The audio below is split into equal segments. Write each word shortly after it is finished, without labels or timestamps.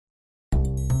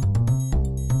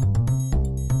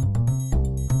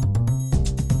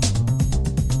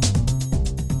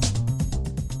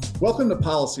Welcome to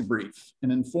Policy Brief,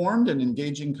 an informed and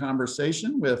engaging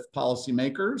conversation with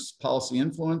policymakers, policy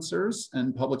influencers,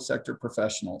 and public sector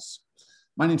professionals.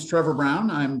 My name is Trevor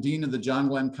Brown. I'm Dean of the John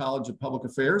Glenn College of Public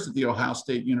Affairs at The Ohio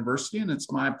State University, and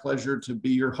it's my pleasure to be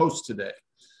your host today.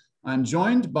 I'm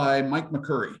joined by Mike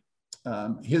McCurry.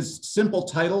 His simple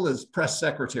title is Press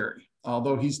Secretary,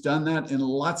 although he's done that in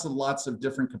lots of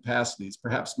different capacities,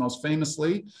 perhaps most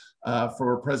famously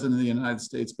for President of the United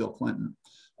States, Bill Clinton.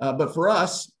 But for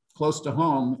us, close to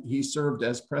home, he served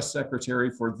as press secretary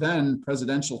for then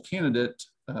presidential candidate,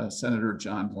 Senator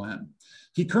John Glenn.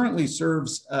 He currently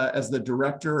serves as the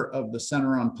director of the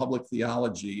Center on Public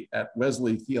Theology at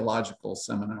Wesley Theological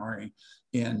Seminary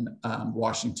in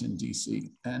Washington,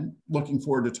 D.C. And looking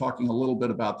forward to talking a little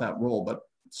bit about that role, but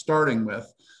starting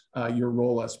with your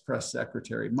role as press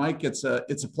secretary. Mike, it's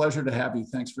a pleasure to have you.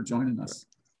 Thanks for joining us.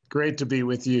 Great to be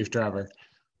with you, Trevor.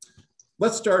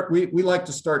 Let's start, we like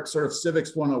to start sort of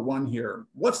Civics 101 here.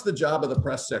 What's the job of the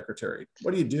press secretary?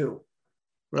 What do you do?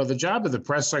 Well, the job of the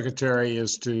press secretary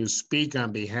is to speak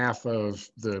on behalf of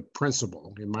the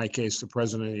principal, in my case, the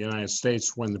President of the United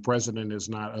States, when the president is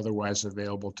not otherwise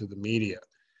available to the media.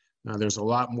 Now, there's a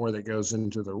lot more that goes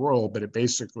into the role, but it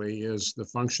basically is the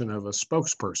function of a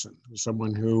spokesperson,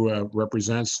 someone who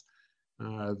represents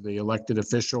the elected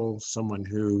official, someone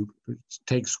who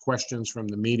takes questions from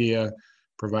the media,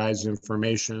 provides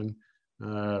information,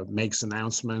 makes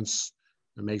announcements,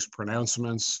 makes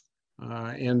pronouncements,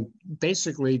 and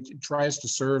basically tries to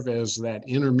serve as that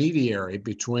intermediary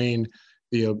between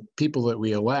the people that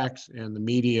we elect and the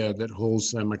media that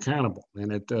holds them accountable.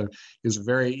 And it is a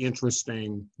very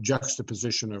interesting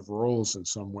juxtaposition of roles in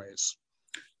some ways.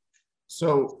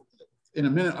 So in a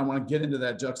minute, I want to get into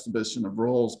that juxtaposition of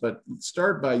roles, but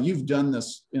start by, you've done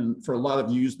this for a lot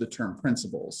of you use the term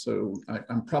principles. So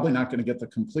I'm probably not going to get the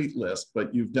complete list,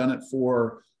 but you've done it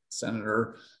for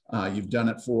senator, you've done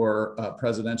it for a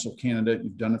presidential candidate,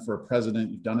 you've done it for a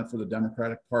president, you've done it for the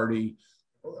Democratic Party.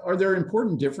 Are there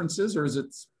important differences, or is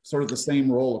it sort of the same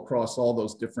role across all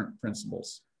those different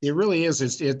principles? It really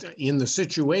is. In the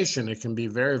situation, it can be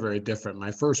very, very different.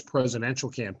 My first presidential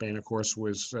campaign, of course,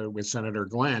 was with Senator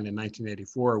Glenn in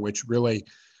 1984, which really,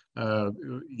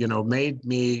 made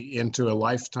me into a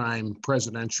lifetime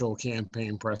presidential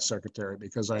campaign press secretary,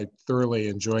 because I thoroughly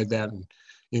enjoyed that and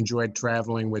enjoyed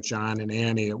traveling with John and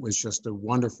Annie. It was just a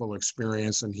wonderful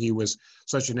experience, and he was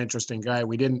such an interesting guy.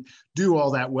 We didn't do all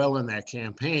that well in that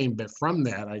campaign, but from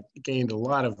that, I gained a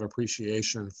lot of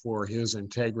appreciation for his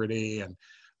integrity, and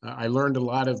I learned a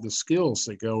lot of the skills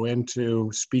that go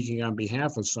into speaking on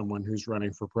behalf of someone who's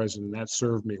running for president. That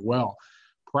served me well.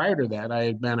 Prior to that, I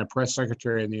had been a press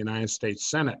secretary in the United States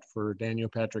Senate for Daniel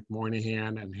Patrick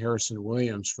Moynihan and Harrison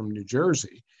Williams from New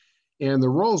Jersey. And the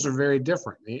roles are very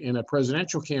different. In a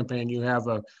presidential campaign, you have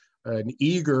an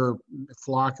eager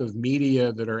flock of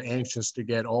media that are anxious to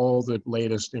get all the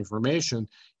latest information.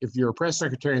 If you're a press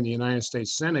secretary in the United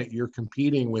States Senate, you're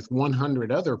competing with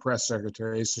 100 other press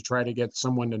secretaries to try to get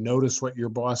someone to notice what your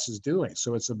boss is doing.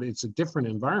 So it's a different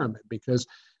environment because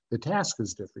the task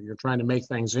is different. You're trying to make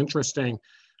things interesting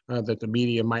that the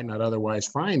media might not otherwise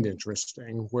find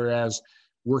interesting, whereas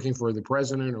working for the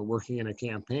president or working in a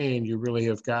campaign, you really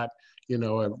have got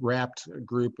a wrapped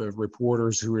group of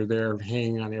reporters who are there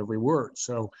hanging on every word.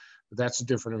 So that's a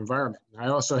different environment. I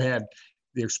also had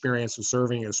the experience of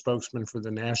serving as spokesman for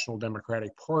the National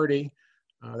Democratic Party.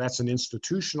 That's an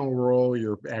institutional role.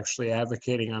 You're actually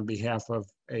advocating on behalf of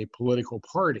a political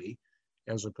party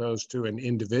as opposed to an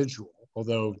individual,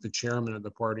 although the chairman of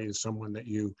the party is someone that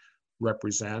you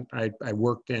represent. I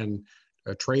worked in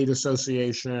a trade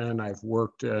association. I've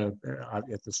worked at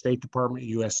the State Department,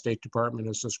 U.S. State Department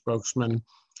as a spokesman.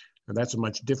 And that's a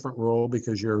much different role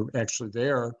because you're actually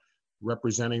there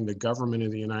representing the government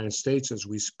of the United States as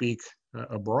we speak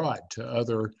abroad to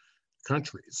other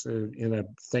countries in a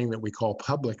thing that we call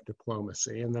public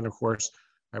diplomacy. And then, of course,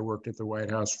 I worked at the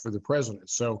White House for the president.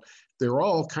 So they're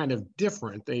all kind of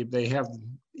different. They have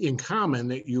in common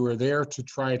that you are there to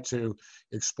try to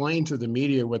explain to the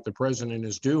media what the president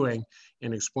is doing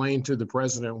and explain to the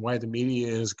president why the media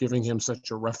is giving him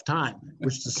such a rough time,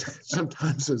 which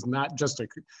sometimes is not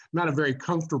a very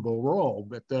comfortable role,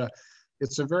 but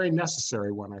it's a very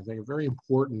necessary one, I think, very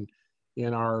important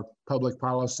in our public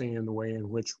policy and the way in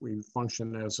which we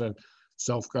function as a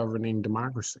self-governing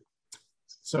democracy.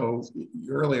 So you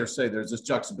earlier say there's this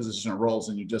juxtaposition of roles,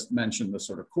 and you just mentioned the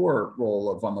sort of core role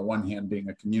of, on the one hand, being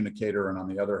a communicator, and on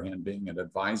the other hand, being an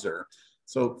advisor.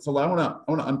 So I want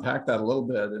to unpack that a little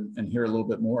bit and hear a little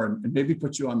bit more, and maybe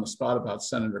put you on the spot about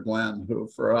Senator Glenn, who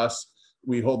for us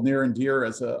we hold near and dear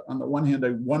as on the one hand,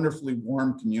 a wonderfully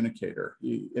warm communicator.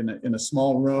 In a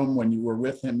small room, when you were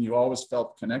with him, you always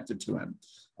felt connected to him.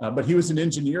 But he was an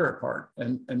engineer at heart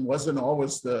and wasn't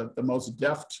always the most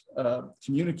deft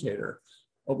communicator.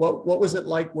 What was it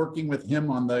like working with him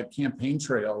on the campaign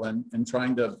trail and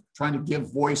trying to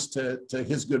give voice to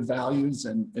his good values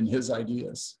and his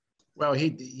ideas? Well,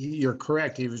 you're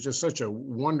correct. He was just such a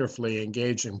wonderfully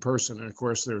engaging person. And of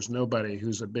course, there's nobody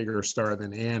who's a bigger star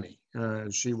than Annie.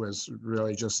 She was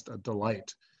really just a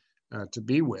delight to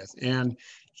be with. And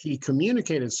he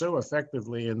communicated so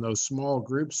effectively in those small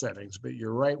group settings. But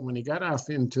you're right, when he got off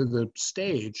into the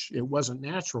stage, it wasn't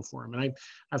natural for him. And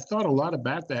I've thought a lot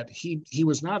about that. He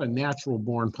was not a natural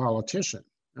born politician.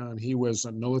 He was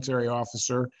a military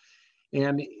officer.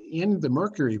 And in the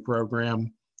Mercury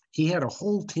program, he had a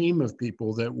whole team of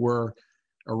people that were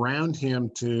around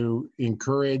him to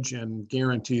encourage and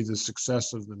guarantee the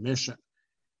success of the mission.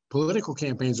 Political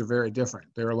campaigns are very different.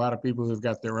 There are a lot of people who've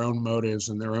got their own motives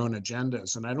and their own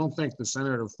agendas. And I don't think the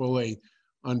senator fully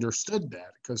understood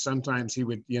that, because sometimes he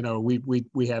would,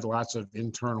 we had lots of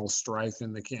internal strife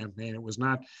in the campaign. It was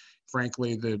not,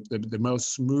 frankly, the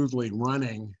most smoothly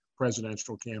running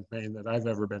presidential campaign that I've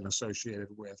ever been associated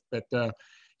with. But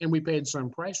and we paid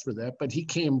some price for that, but he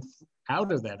came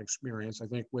out of that experience, I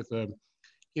think, with a,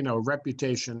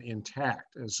 reputation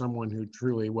intact as someone who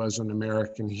truly was an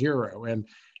American hero. And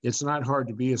it's not hard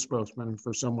to be a spokesman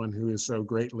for someone who is so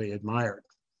greatly admired.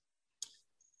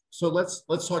 So let's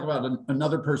talk about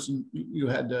another person you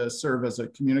had to serve as a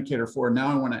communicator for.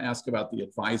 Now I want to ask about the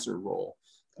advisor role.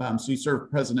 So you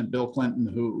served President Bill Clinton,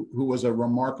 who was a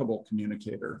remarkable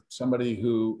communicator, somebody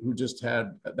who just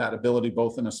had that ability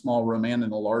both in a small room and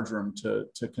in a large room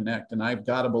to connect. And I've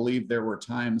got to believe there were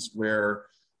times where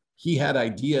he had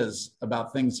ideas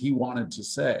about things he wanted to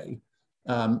say,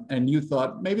 and you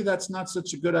thought maybe that's not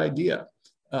such a good idea.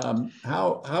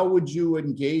 How would you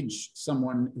engage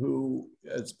someone who,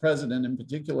 as president in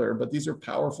particular, but these are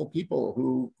powerful people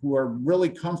who are really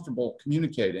comfortable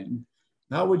communicating?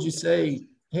 How would you say,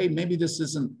 hey, maybe this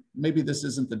isn't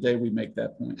the day we make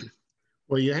that point?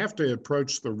 Well, you have to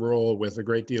approach the role with a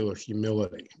great deal of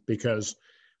humility, because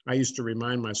I used to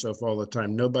remind myself all the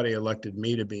time, nobody elected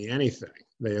me to be anything.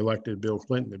 They elected Bill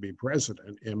Clinton to be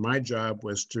president. And my job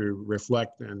was to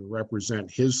reflect and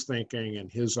represent his thinking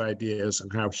and his ideas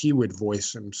and how he would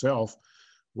voice himself,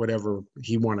 whatever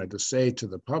he wanted to say to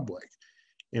the public.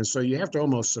 And so you have to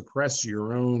almost suppress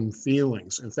your own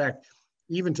feelings. In fact,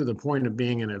 even to the point of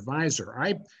being an advisor,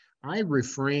 I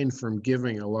refrain from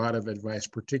giving a lot of advice,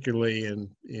 particularly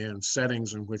in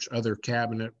settings in which other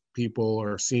cabinet people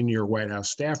or senior White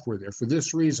House staff were there, for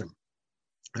this reason.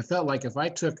 I felt like if I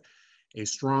took a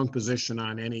strong position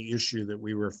on any issue that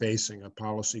we were facing, a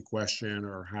policy question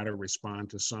or how to respond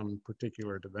to some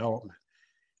particular development,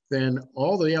 then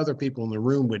all the other people in the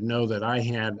room would know that I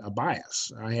had a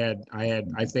bias.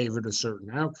 I favored a certain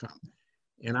outcome.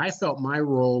 And I felt my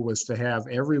role was to have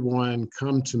everyone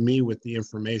come to me with the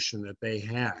information that they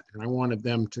had. And I wanted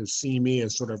them to see me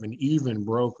as sort of an even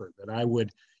broker, that I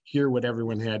would hear what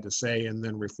everyone had to say and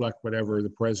then reflect whatever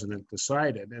the president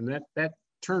decided. And that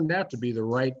turned out to be the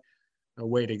right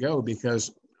way to go,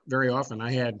 because very often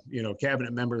I had,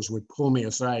 cabinet members would pull me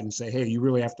aside and say, hey, you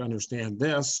really have to understand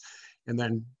this. And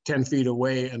then 10 feet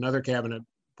away, another cabinet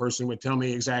person would tell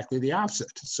me exactly the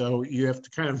opposite. So you have to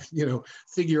kind of,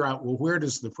 figure out, well, where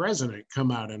does the president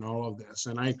come out in all of this?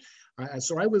 And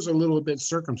so I was a little bit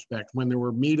circumspect when there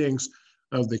were meetings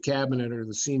of the cabinet or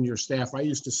the senior staff. I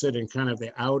used to sit in kind of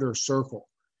the outer circle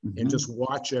and just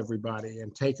watch everybody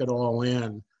and take it all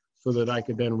in, so that I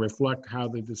could then reflect how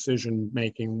the decision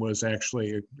making was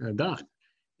actually done.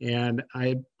 And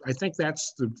I think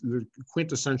that's the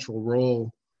quintessential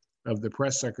role of the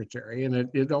press secretary. And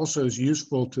it also is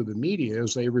useful to the media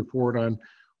as they report on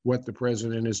what the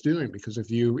president is doing. Because if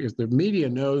the media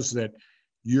knows that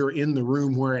you're in the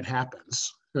room where it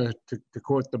happens, to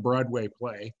quote the Broadway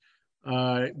play,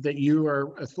 that you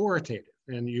are authoritative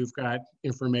and you've got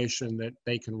information that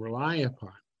they can rely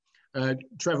upon.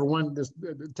 Trevor, just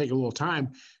take a little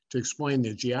time to explain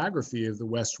the geography of the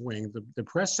West Wing. The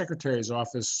press secretary's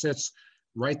office sits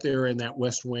right there in that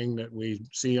West Wing that we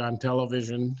see on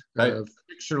television, right.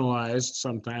 Fictionalized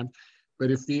sometimes.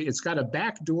 But it's got a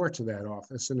back door to that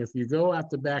office. And if you go out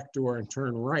the back door and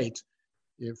turn right,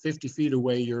 50 feet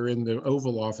away, you're in the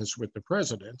Oval Office with the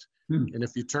president. And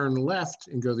if you turn left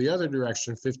and go the other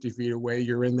direction, 50 feet away,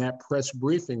 you're in that press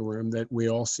briefing room that we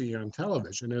all see on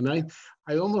television. And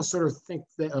I almost sort of think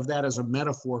of that as a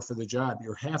metaphor for the job.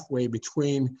 You're halfway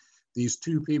between these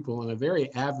two people in a very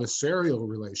adversarial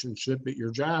relationship, but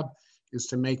your job is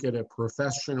to make it a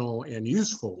professional and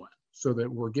useful one. so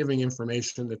that we're giving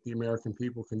information that the American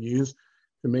people can use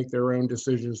to make their own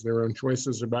decisions, their own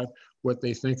choices about what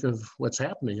they think of what's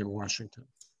happening in Washington.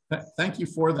 Thank you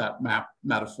for that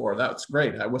metaphor. That's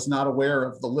great. I was not aware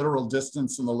of the literal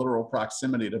distance and the literal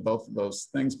proximity to both of those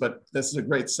things, but this is a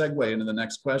great segue into the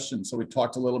next question. So we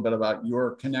talked a little bit about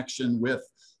your connection with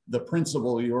the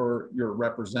principle you're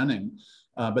representing,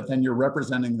 but then you're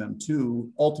representing them to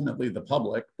ultimately the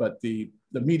public, but the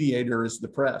mediator is the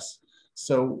press.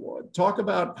 So talk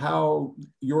about how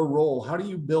your role, how do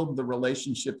you build the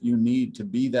relationship you need to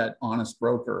be that honest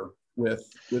broker with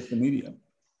the media?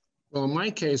 Well, in my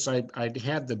case, I'd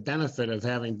had the benefit of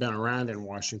having been around in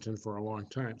Washington for a long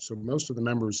time. So most of the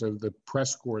members of the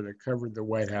press corps that covered the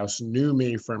White House knew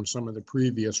me from some of the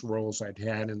previous roles I'd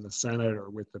had in the Senate or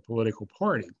with the political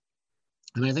party.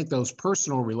 And I think those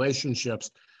personal relationships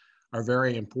are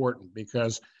very important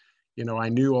because, you know, I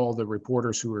knew all the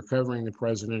reporters who were covering the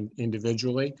president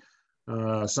individually.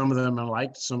 Some of them I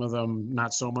liked, some of them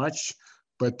not so much.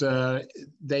 But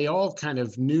they all kind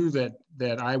of knew that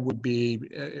I would be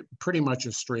pretty much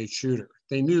a straight shooter.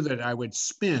 They knew that I would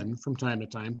spin from time to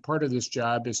time. Part of this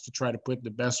job is to try to put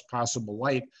the best possible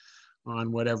light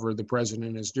on whatever the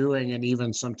president is doing. And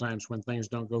even sometimes when things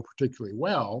don't go particularly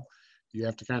well, you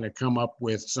have to kind of come up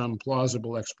with some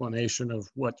plausible explanation of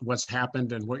what's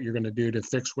happened and what you're going to do to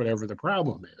fix whatever the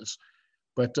problem is.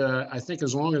 But I think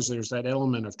as long as there's that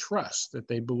element of trust, that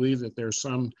they believe that there's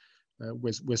some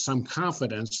with some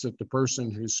confidence that the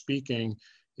person who's speaking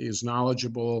is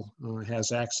knowledgeable,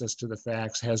 has access to the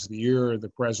facts, has the ear of the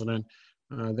president,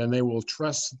 then they will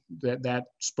trust that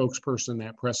spokesperson,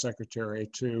 that press secretary,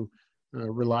 to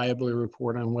reliably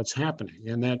report on what's happening.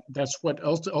 And that's what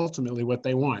ultimately what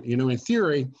they want. You know, in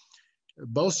theory,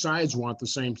 both sides want the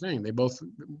same thing. They both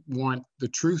want the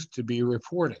truth to be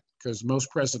reported, because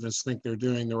most presidents think they're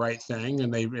doing the right thing.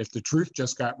 And if the truth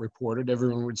just got reported,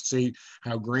 everyone would see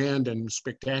how grand and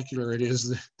spectacular it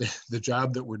is, the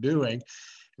job that we're doing.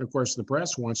 And of course, the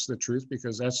press wants the truth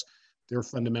because that's their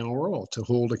fundamental role, to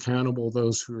hold accountable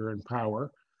those who are in power,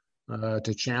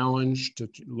 to challenge, to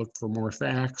look for more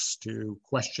facts, to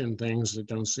question things that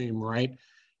don't seem right.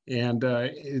 And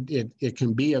it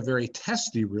can be a very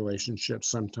testy relationship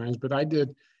sometimes, but I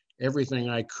did everything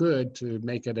I could to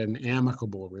make it an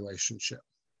amicable relationship.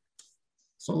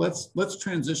 So let's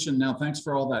transition now. Thanks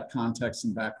for all that context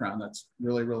and background. That's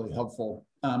really, really helpful.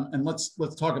 And let's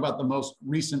talk about the most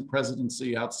recent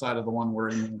presidency outside of the one we're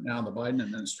in now, the Biden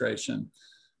administration.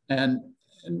 And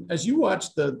as you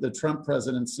watched the Trump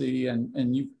presidency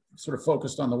and you sort of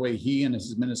focused on the way he and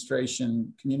his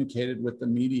administration communicated with the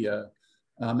media,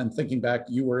 and thinking back,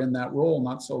 you were in that role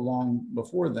not so long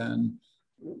before then.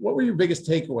 What were your biggest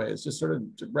takeaways? Just sort of,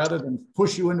 rather than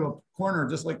push you into a corner,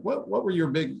 just like what were your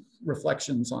big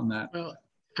reflections on that? Well,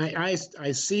 I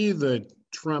see the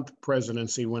Trump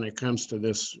presidency when it comes to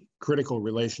this critical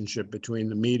relationship between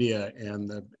the media and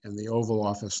the Oval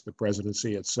Office, the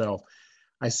presidency itself.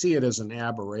 I see it as an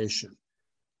aberration.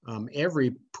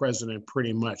 Every president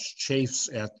pretty much chafes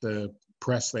at the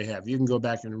press they have. You can go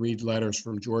back and read letters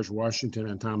from George Washington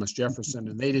and Thomas Jefferson,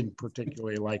 and they didn't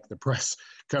particularly like the press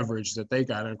coverage that they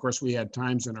got. And of course, we had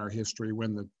times in our history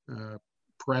when the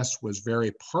press was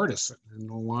very partisan and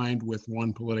aligned with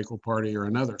one political party or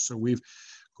another. So we've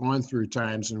gone through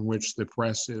times in which the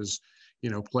press is,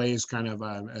 plays kind of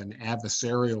an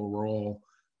adversarial role,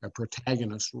 a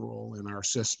protagonist role in our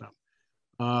system.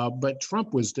 But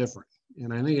Trump was different.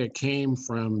 And I think it came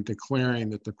from declaring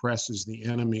that the press is the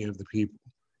enemy of the people.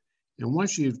 And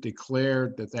once you've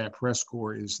declared that press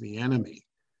corps is the enemy,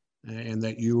 and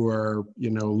that you are,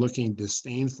 looking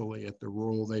disdainfully at the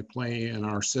role they play in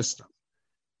our system,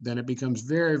 then it becomes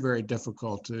very, very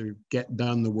difficult to get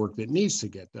done the work that needs to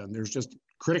get done. There's just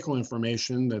critical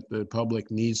information that the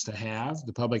public needs to have.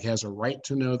 The public has a right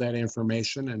to know that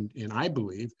information. And I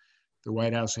believe the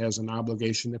White House has an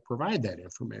obligation to provide that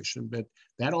information, but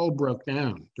that all broke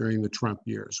down during the Trump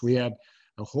years. We had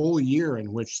a whole year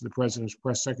in which the president's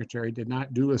press secretary did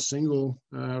not do a single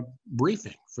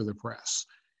briefing for the press.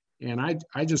 And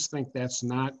I just think that's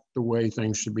not the way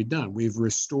things should be done. We've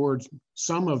restored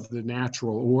some of the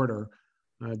natural order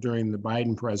during the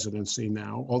Biden presidency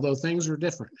now, although things are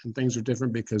different, and things are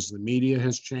different because the media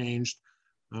has changed.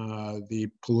 The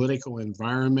political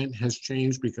environment has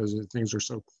changed because things are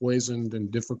so poisoned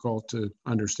and difficult to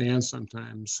understand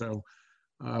sometimes. So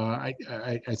I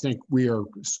think we're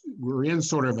in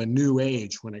sort of a new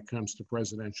age when it comes to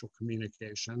presidential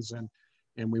communications,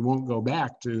 and we won't go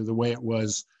back to the way it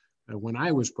was when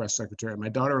I was press secretary. My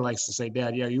daughter likes to say,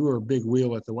 "Dad, yeah, you were a big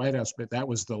wheel at the White House, but that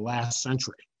was the last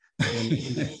century."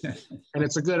 And, and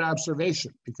it's a good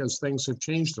observation because things have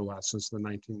changed a lot since the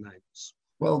 1990s.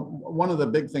 Well, one of the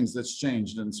big things that's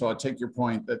changed, and so I take your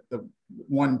point that the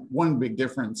one big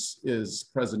difference is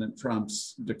President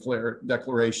Trump's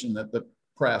declaration that the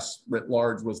press writ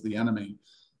large was the enemy.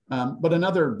 But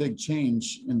another big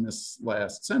change in this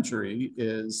last century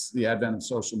is the advent of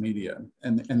social media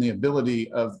and the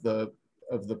ability of the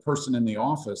person in the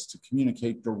office to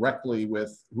communicate directly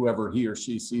with whoever he or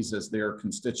she sees as their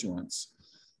constituents.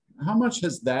 How much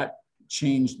has that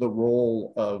changed the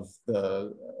role of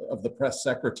the press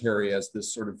secretary as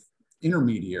this sort of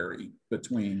intermediary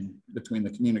between the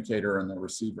communicator and the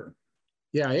receiver?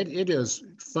 Yeah, it has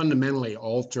fundamentally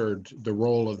altered the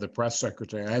role of the press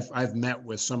secretary. I've met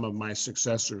with some of my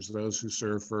successors, those who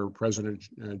served for President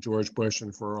George Bush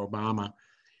and for Obama.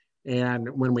 And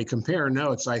when we compare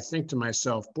notes, I think to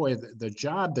myself, boy, the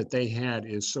job that they had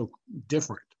is so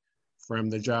different from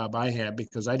the job I had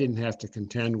because I didn't have to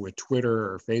contend with Twitter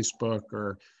or Facebook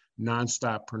or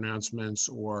nonstop pronouncements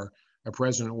or a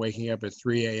president waking up at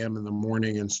 3 a.m. in the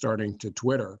morning and starting to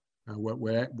Twitter what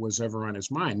was ever on his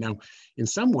mind. Now, in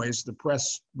some ways, the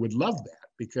press would love that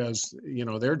because, you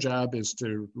know, their job is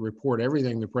to report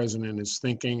everything the president is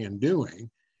thinking and doing.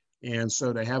 And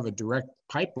so to have a direct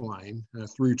pipeline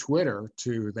through Twitter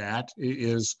to that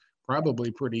is probably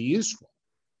pretty useful,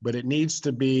 but it needs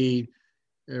to be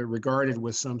regarded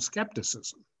with some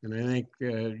skepticism. And I think,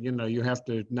 you know, you have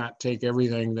to not take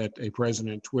everything that a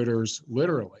president twitters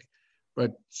literally.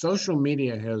 But social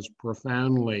media has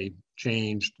profoundly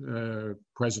changed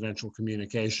presidential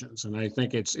communications. And I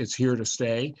think it's here to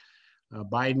stay.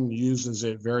 Biden uses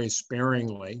it very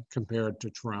sparingly compared to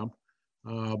Trump.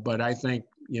 But I think,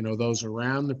 you know, those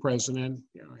around the president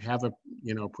have a,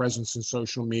 you know, presence in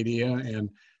social media and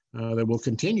that will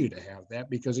continue to have that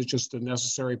because it's just a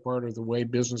necessary part of the way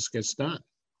business gets done.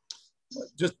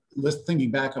 Just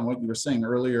thinking back on what you were saying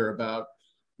earlier about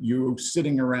you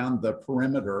sitting around the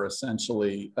perimeter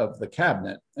essentially of the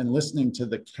cabinet and listening to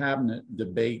the cabinet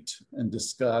debate and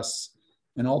discuss,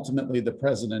 and ultimately the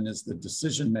president is the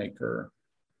decision maker,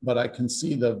 but I can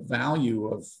see the value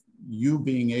of you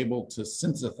being able to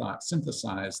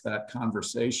synthesize that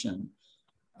conversation.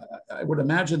 I would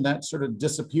imagine that sort of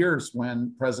disappears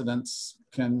when presidents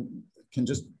can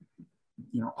just,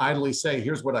 you know, idly say,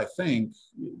 here's what I think.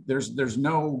 There's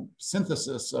no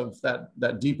synthesis of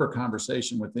that deeper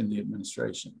conversation within the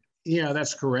administration. Yeah,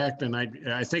 that's correct. And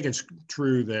I think it's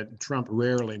true that Trump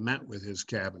rarely met with his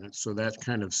cabinet. So that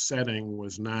kind of setting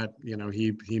was not, you know,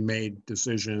 he made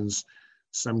decisions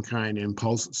sometimes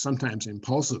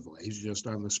impulsively, just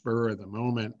on the spur of the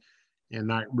moment and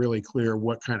not really clear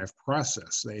what kind of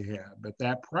process they had. But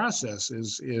that process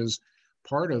is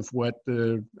part of what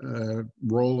the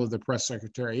role of the press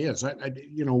secretary is.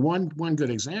 You know, one good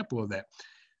example of that,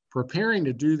 preparing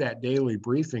to do that daily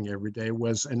briefing every day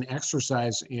was an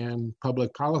exercise in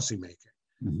public policy making.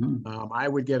 Mm-hmm. I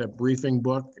would get a briefing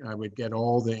book. I would get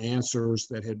all the answers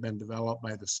that had been developed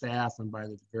by the staff and by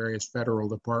the various federal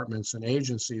departments and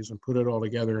agencies and put it all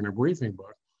together in a briefing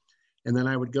book. And then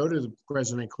I would go to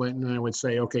President Clinton and I would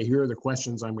say, okay, here are the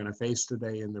questions I'm going to face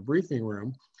today in the briefing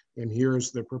room. And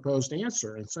here's the proposed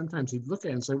answer. And sometimes he'd look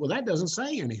at it and say, well, that doesn't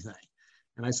say anything.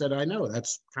 And I said, I know,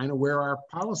 that's kind of where our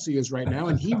policy is right now.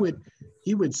 And he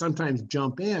would sometimes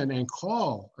jump in and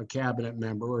call a cabinet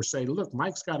member or say, look,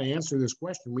 Mike's got to answer this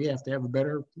question. We have to have a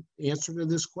better answer to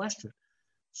this question.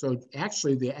 So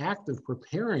actually the act of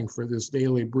preparing for this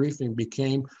daily briefing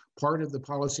became part of the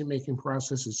policymaking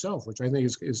process itself, which I think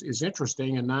is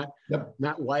interesting and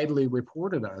not widely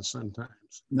reported on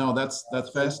sometimes. No, that's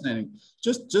fascinating.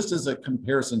 Just as a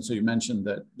comparison, so you mentioned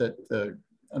that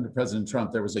under President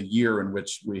Trump, there was a year in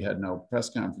which we had no press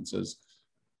conferences.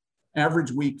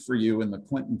 Average week for you in the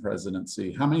Clinton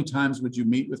presidency, how many times would you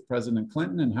meet with President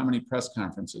Clinton and how many press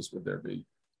conferences would there be?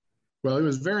 Well, it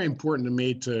was very important to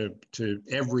me to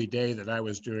every day that I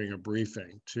was doing a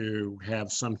briefing to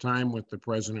have some time with the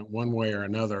president one way or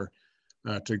another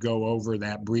to go over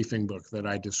that briefing book that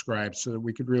I described so that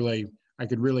I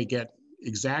could really get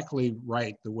exactly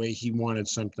right the way he wanted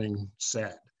something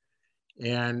said.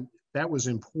 And that was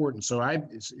important. So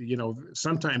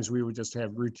sometimes we would just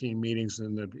have routine meetings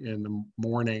in the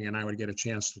morning and I would get a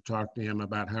chance to talk to him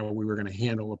about how we were going to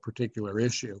handle a particular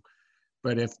issue.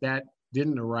 But if that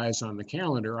didn't arise on the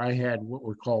calendar, I had what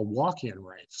were called walk-in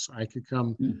rights. I could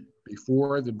come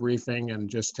before the briefing and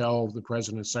just tell the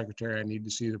president's secretary I need to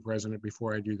see the president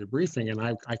before I do the briefing, and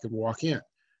I could walk in.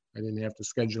 I didn't have to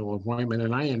schedule an appointment,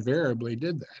 and I invariably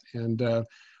did that. And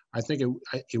I think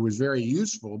it was very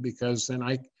useful because then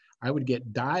I would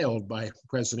get dialed by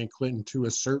President Clinton to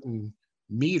a certain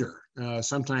meter.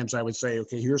 Sometimes I would say,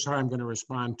 okay, here's how I'm going to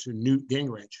respond to Newt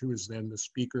Gingrich, who was then the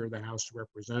Speaker of the House of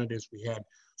Representatives. We had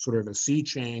sort of a sea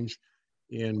change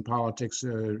in politics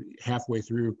halfway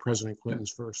through President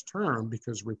Clinton's first term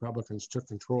because Republicans took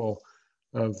control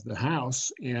of the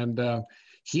House. And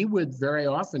he would very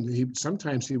often,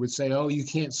 sometimes he would say, oh, you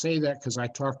can't say that because I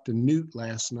talked to Newt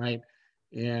last night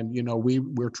and, you know,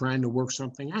 we're trying to work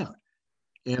something out.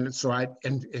 And so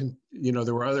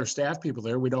there were other staff people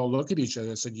there. We'd all look at each other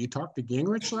and said, you talked to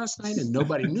Gingrich last night? And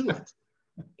nobody knew it.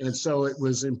 And so it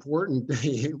was important,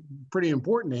 pretty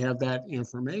important to have that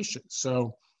information.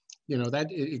 So, you know,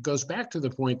 that it goes back to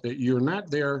the point that you're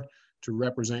not there to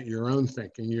represent your own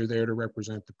thinking. You're there to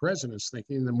represent the president's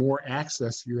thinking. The more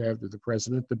access you have to the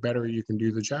president, the better you can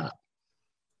do the job.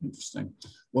 Interesting.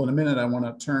 Well, in a minute, I want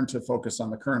to turn to focus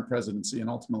on the current presidency and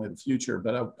ultimately the future.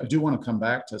 But I do want to come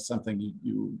back to something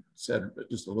you said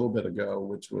just a little bit ago,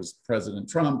 which was President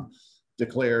Trump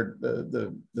declared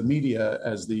the media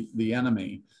as the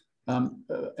enemy.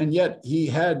 And yet he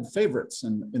had favorites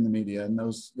in the media, and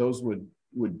those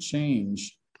would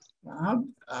change.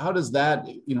 How does that,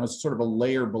 you know, it's sort of a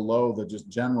layer below the just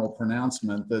general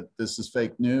pronouncement that this is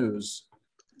fake news.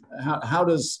 How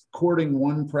does courting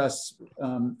one press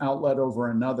outlet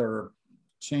over another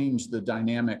change the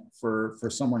dynamic for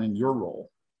someone in your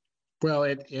role? Well,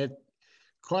 it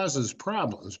causes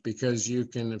problems because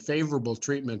favorable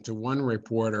treatment to one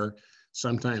reporter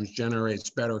sometimes generates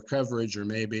better coverage or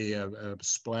maybe a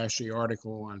splashy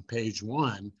article on page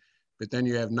one. But then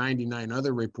you have 99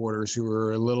 other reporters who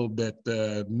are a little bit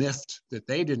miffed that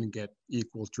they didn't get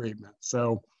equal treatment.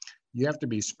 So you have to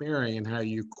be sparing in how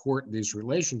you court these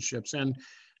relationships. And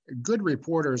good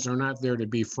reporters are not there to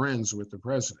be friends with the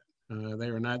president. They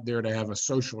are not there to have a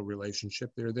social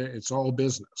relationship. They're there. It's all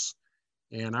business.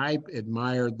 And I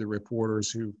admired the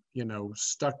reporters who, you know,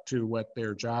 stuck to what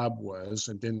their job was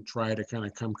and didn't try to kind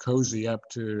of come cozy up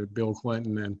to Bill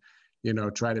Clinton and, you know,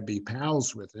 try to be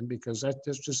pals with him, because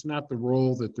that's just not the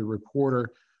role that the reporter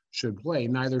should play.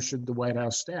 Neither should the White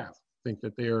House staff think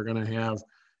that they are going to have,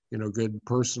 you know, good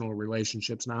personal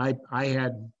relationships. Now, I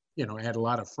had a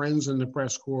lot of friends in the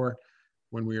press corps.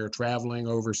 When we were traveling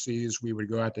overseas, we would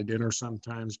go out to dinner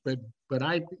sometimes, but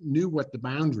I knew what the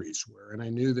boundaries were, and I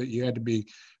knew that you had to be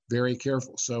very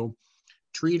careful. So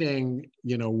treating,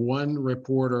 you know, one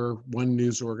reporter, one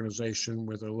news organization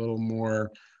with a little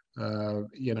more,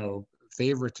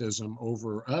 favoritism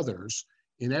over others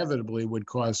inevitably would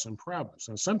cause some problems.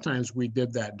 Now, sometimes we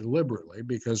did that deliberately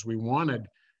because we wanted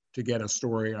to get a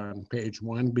story on page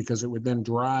one because it would then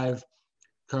drive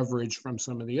coverage from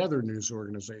some of the other news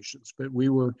organizations. But we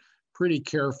were pretty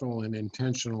careful and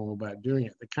intentional about doing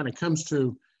it. It kind of comes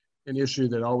to an issue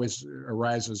that always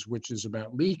arises, which is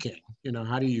about leaking. You know,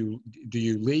 how do you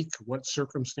leak? What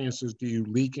circumstances do you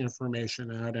leak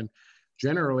information out? And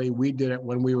generally, we did it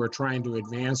when we were trying to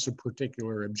advance a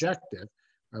particular objective.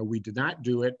 We did not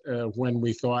do it when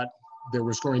we thought there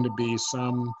was going to be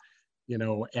some, you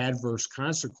know, adverse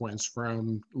consequence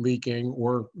from leaking,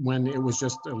 or when it was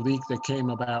just a leak that came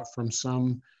about from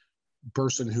some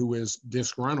person who was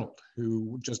disgruntled,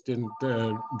 who just didn't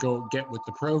go get with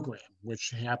the program,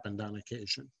 which happened on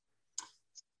occasion.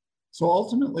 So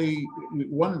ultimately,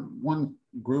 one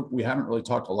group we haven't really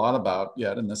talked a lot about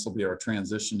yet, and this will be our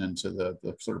transition into the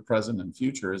sort of present and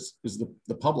future, is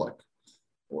the public.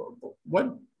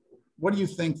 What do you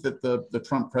think that the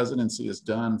Trump presidency has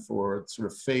done for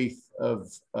sort of faith of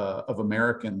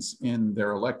Americans in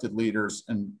their elected leaders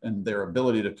and their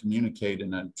ability to communicate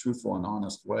in a truthful and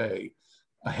honest way?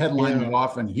 A headline we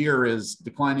often hear is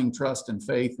declining trust and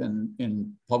faith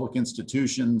in public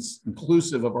institutions,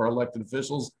 inclusive of our elected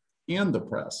officials and the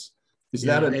press. Is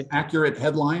that an accurate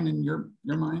headline in your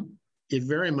mind? It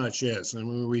very much is. I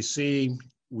mean, we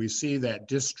see that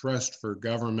distrust for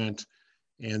government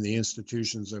and the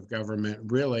institutions of government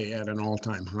really at an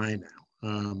all-time high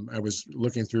now. I was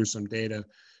looking through some data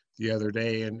the other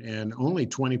day, and only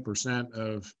 20%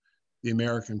 of the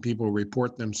American people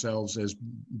report themselves as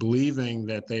believing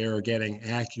that they are getting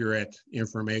accurate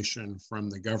information from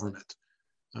the government,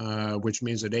 which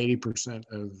means that 80%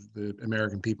 of the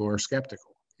American people are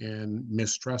skeptical and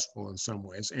mistrustful in some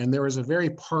ways. And there is a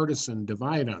very partisan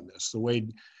divide on this. The way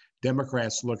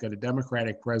Democrats look at a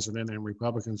Democratic president and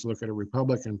Republicans look at a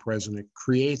Republican president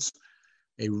creates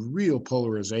a real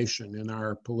polarization in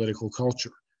our political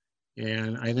culture.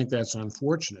 And I think that's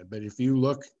unfortunate. But if you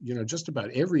look, you know, just about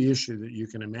every issue that you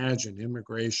can imagine,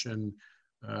 immigration,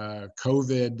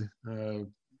 COVID,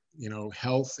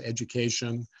 health,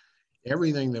 education,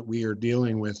 everything that we are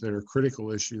dealing with that are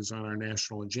critical issues on our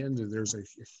national agenda, there's a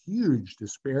huge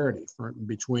disparity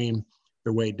between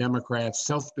the way Democrats,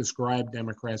 self-described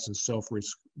Democrats and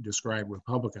self-described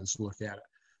Republicans look at it.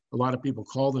 A lot of people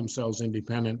call themselves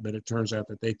independent, but it turns out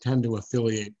that they tend to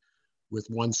affiliate with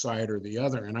one side or the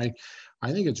other. And I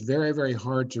think it's very, very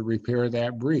hard to repair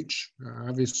that breach.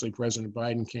 Obviously, President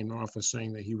Biden came to office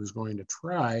saying that he was going to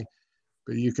try,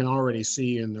 but you can already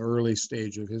see in the early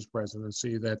stage of his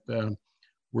presidency that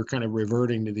we're kind of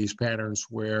reverting to these patterns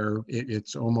where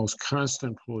it's almost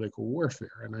constant political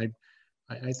warfare. And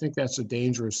I think that's a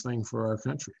dangerous thing for our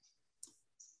country.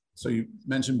 So you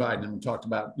mentioned Biden, and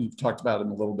you've talked about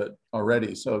him a little bit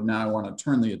already. So now I want to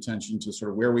turn the attention to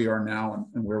sort of where we are now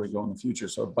and where we go in the future.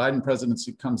 So Biden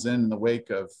presidency comes in the wake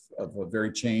of a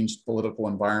very changed political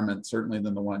environment, certainly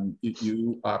than the one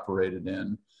you operated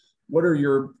in. What are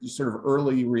your sort of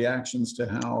early reactions to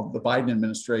how the Biden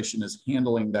administration is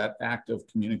handling that act of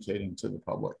communicating to the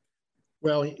public?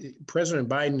 Well, President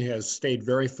Biden has stayed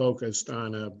very focused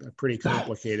on a pretty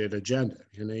complicated agenda.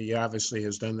 And he obviously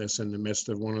has done this in the midst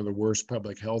of one of the worst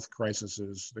public health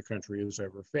crises the country has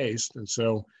ever faced. And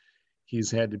so he's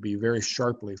had to be very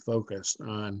sharply focused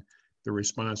on the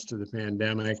response to the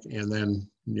pandemic and then,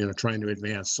 trying to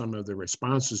advance some of the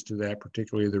responses to that,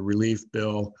 particularly the relief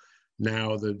bill,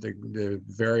 now the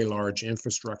very large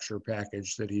infrastructure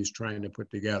package that he's trying to put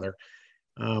together.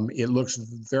 It looks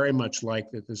very much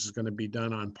like that this is going to be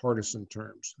done on partisan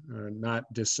terms, not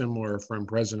dissimilar from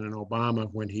President Obama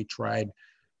when he tried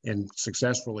and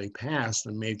successfully passed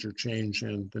a major change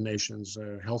in the nation's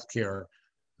healthcare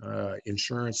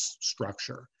insurance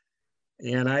structure.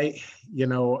 And I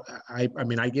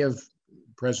give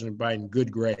President Biden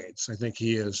good grades. I think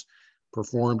he has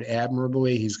performed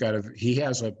admirably.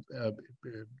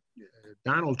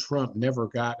 Donald Trump never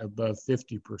got above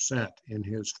 50% in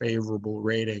his favorable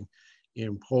rating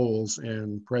in polls,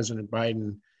 and President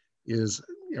Biden is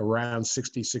around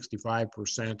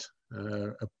 65%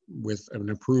 with an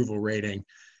approval rating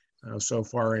so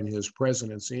far in his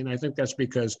presidency. And I think that's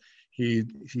because he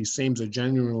seems a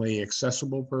genuinely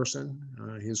accessible person.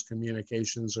 His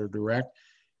communications are direct.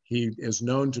 He is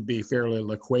known to be fairly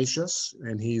loquacious,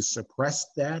 and he's suppressed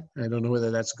that. I don't know whether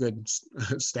that's good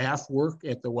staff work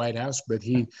at the White House, but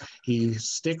he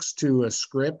sticks to a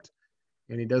script,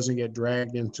 and he doesn't get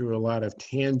dragged into a lot of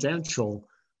tangential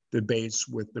debates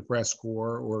with the press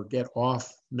corps or get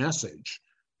off message,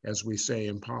 as we say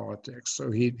in politics.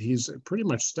 So he's pretty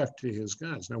much stuck to his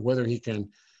guns. Now, whether he can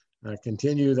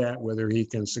continue that, whether he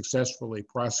can successfully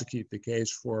prosecute the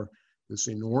case for this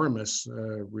enormous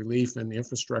relief and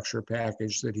infrastructure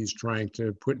package that he's trying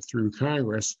to put through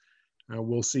Congress,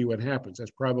 we'll see what happens.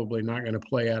 That's probably not going to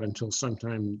play out until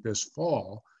sometime this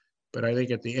fall. But I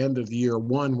think at the end of year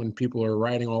one, when people are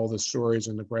writing all the stories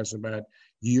in the press about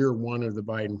year one of the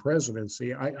Biden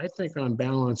presidency, I think on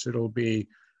balance, it'll be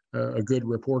a good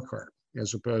report card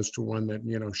as opposed to one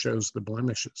that, shows the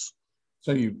blemishes.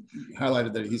 So you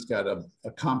highlighted that he's got a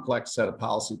complex set of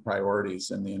policy priorities,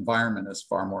 and the environment is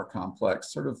far more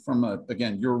complex. Sort of from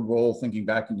again, your role, thinking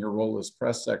back in your role as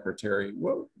press secretary,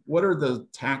 what are the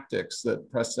tactics that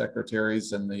press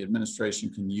secretaries and the administration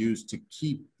can use to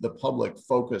keep the public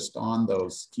focused on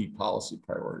those key policy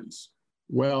priorities?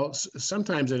 Well,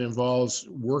 sometimes it involves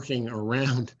working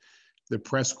around the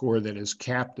press corps that is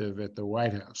captive at the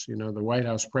White House. The White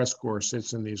House press corps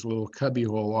sits in these little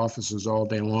cubbyhole offices all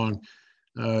day long,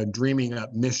 dreaming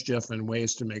up mischief and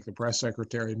ways to make the press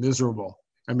secretary miserable.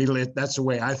 I mean, that's the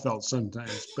way I felt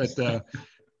sometimes. But the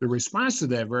response to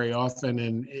that very often,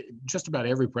 and just about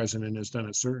every president has done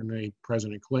it, certainly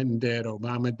President Clinton did,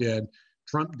 Obama did,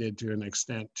 Trump did to an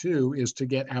extent too, is to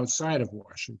get outside of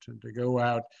Washington, to go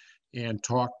out and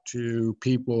talk to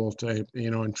people,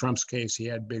 in Trump's case, he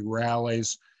had big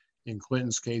rallies. In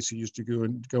Clinton's case, he used to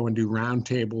go and do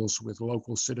roundtables with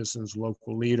local citizens,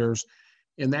 local leaders.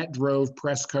 And that drove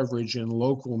press coverage in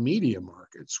local media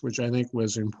markets, which I think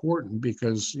was important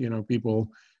because,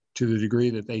 people, to the degree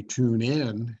that they tune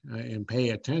in and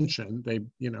pay attention,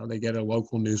 they get a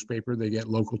local newspaper, they get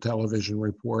local television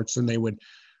reports, and they would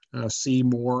see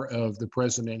more of the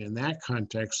president in that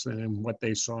context than in what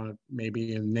they saw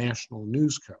maybe in national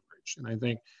news coverage. And I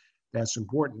think that's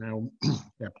important. Now,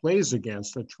 that plays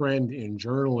against a trend in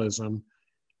journalism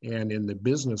and in the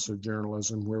business of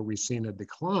journalism where we've seen a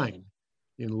decline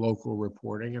in local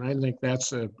reporting. And I think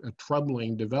that's a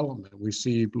troubling development. We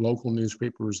see local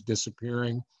newspapers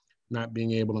disappearing, not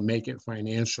being able to make it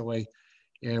financially.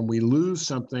 And we lose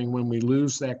something when we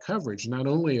lose that coverage, not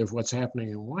only of what's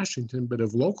happening in Washington, but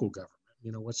of local government,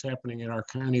 what's happening in our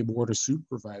county board of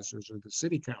supervisors or the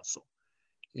city council.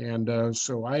 And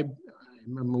so I'm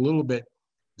a little bit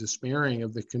despairing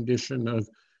of the condition of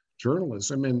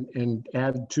journalism and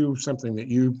add to something that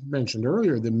you mentioned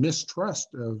earlier, the mistrust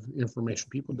of information.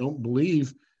 People don't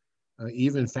believe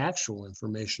even factual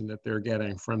information that they're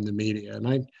getting from the media.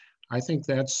 And I think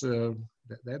that's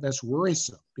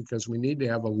worrisome, because we need to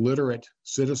have a literate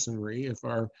citizenry if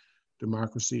our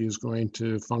democracy is going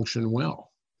to function well.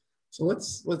 So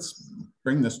let's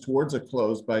bring this towards a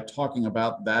close by talking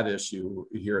about that issue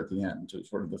here at the end, to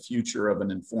sort of the future of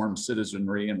an informed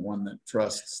citizenry and one that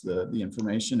trusts the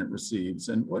information it receives.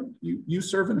 And what you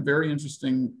serve in a very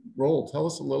interesting role. Tell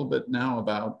us a little bit now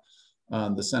about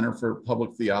the Center for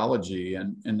Public Theology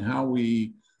and how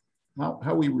we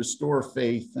restore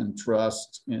faith and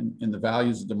trust in the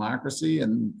values of democracy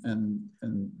and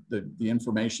the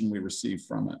information we receive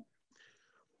from it.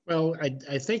 Well,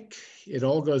 I think it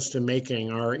all goes to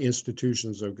making our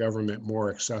institutions of government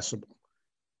more accessible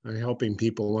and helping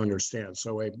people understand.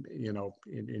 So,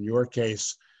 in your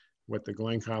case, what the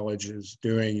Glenn College is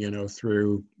doing,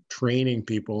 through training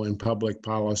people in public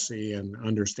policy and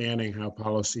understanding how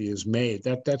policy is made,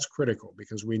 that's critical,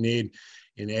 because we need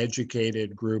an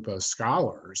educated group of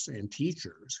scholars and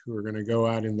teachers who are going to go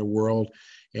out in the world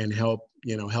and help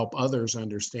others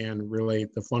understand really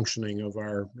the functioning of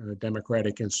our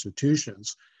democratic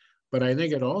institutions. But I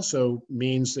think it also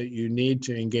means that you need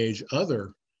to engage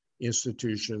other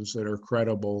institutions that are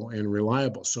credible and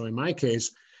reliable. So in my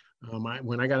case,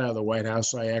 when I got out of the White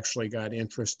House, I actually got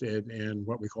interested in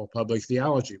what we call public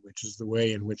theology, which is the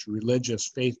way in which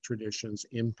religious faith traditions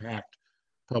impact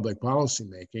public policy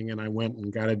making. And I went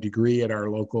and got a degree at our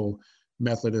local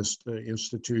Methodist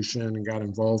institution and got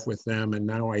involved with them. And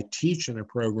now I teach in a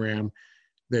program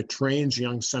that trains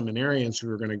young seminarians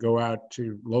who are going to go out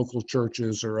to local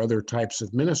churches or other types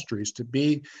of ministries to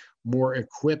be more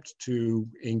equipped to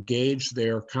engage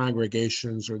their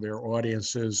congregations or their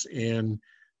audiences in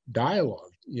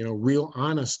dialogue, real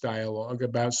honest dialogue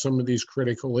about some of these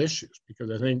critical issues. Because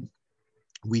I think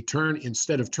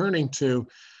instead of turning to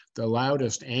the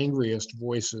loudest, angriest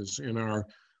voices in our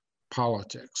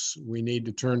politics, we need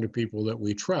to turn to people that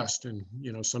we trust. And,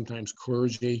 sometimes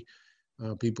clergy,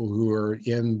 people who are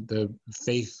in the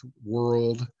faith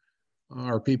world,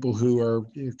 are people who are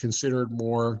considered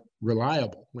more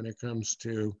reliable when it comes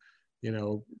to,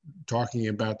 talking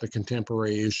about the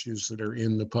contemporary issues that are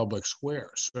in the public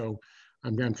square. So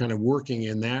I'm kind of working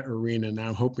in that arena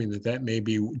now, hoping that may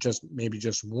be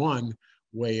just one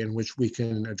way in which we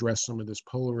can address some of this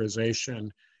polarization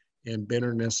and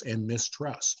bitterness and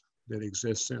mistrust that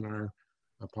exists in our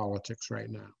politics right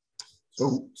now.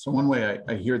 So one way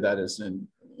I hear that is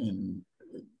in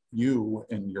you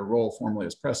and your role formerly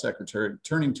as press secretary,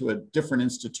 turning to a different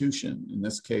institution, in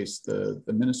this case, the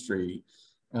ministry,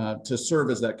 to serve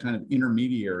as that kind of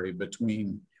intermediary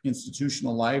between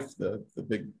institutional life, the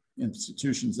big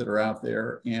institutions that are out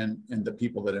there, and the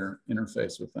people that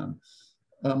interface with them.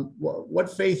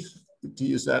 What faith, to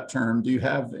use that term, do you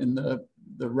have in the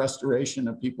restoration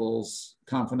of people's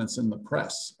confidence in the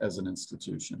press as an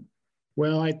institution?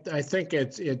 Well, I think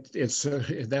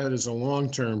that is a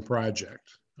long-term project,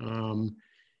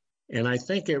 and I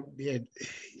think it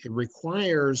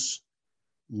requires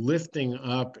lifting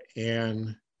up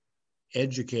and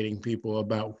educating people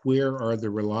about where are the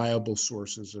reliable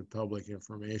sources of public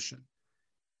information.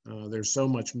 There's so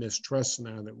much mistrust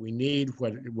now that we need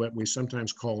what we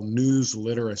sometimes call news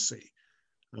literacy.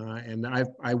 And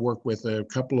I work with a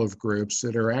couple of groups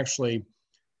that are actually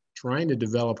trying to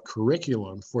develop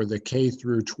curriculum for the K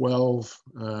through 12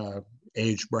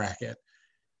 age bracket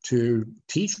to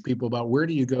teach people about where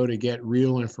do you go to get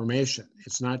real information.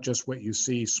 It's not just what you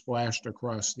see splashed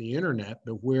across the internet,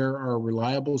 but where are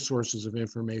reliable sources of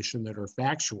information that are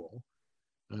factual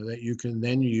that you can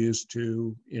then use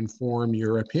to inform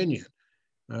your opinion.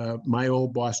 My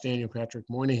old boss, Daniel Patrick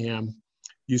Moynihan,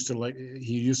 used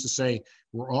to say,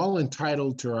 we're all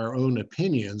entitled to our own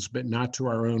opinions, but not to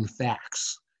our own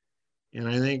facts. And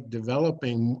I think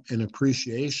developing an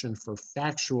appreciation for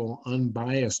factual,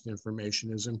 unbiased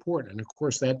information is important. And of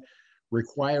course, that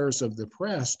requires of the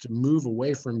press to move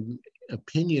away from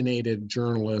opinionated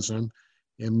journalism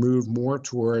and move more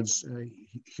towards,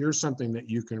 here's something that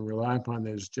you can rely upon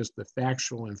that is just the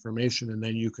factual information, and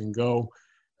then you can go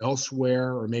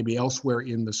elsewhere or maybe elsewhere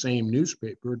in the same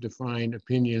newspaper to find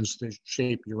opinions that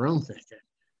shape your own thinking.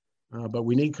 But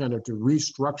we need kind of to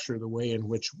restructure the way in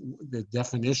which the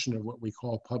definition of what we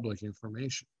call public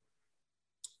information.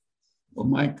 Well,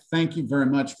 Mike, thank you very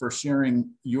much for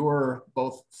sharing your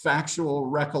both factual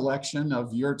recollection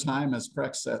of your time as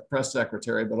press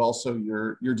secretary, but also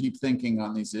your deep thinking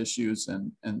on these issues.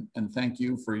 And thank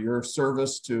you for your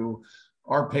service to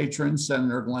our patron,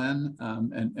 Senator Glenn,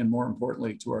 and more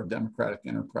importantly, to our democratic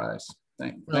enterprise.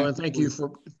 And thank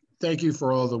you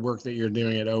for all the work that you're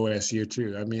doing at OSU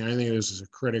too. I mean, I think this is a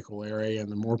critical area,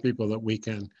 and the more people that we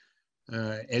can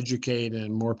educate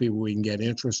and more people we can get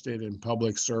interested in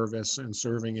public service and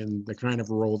serving in the kind of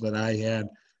role that I had,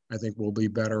 I think we'll be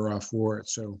better off for it.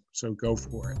 So go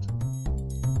for it.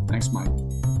 Thanks, Mike.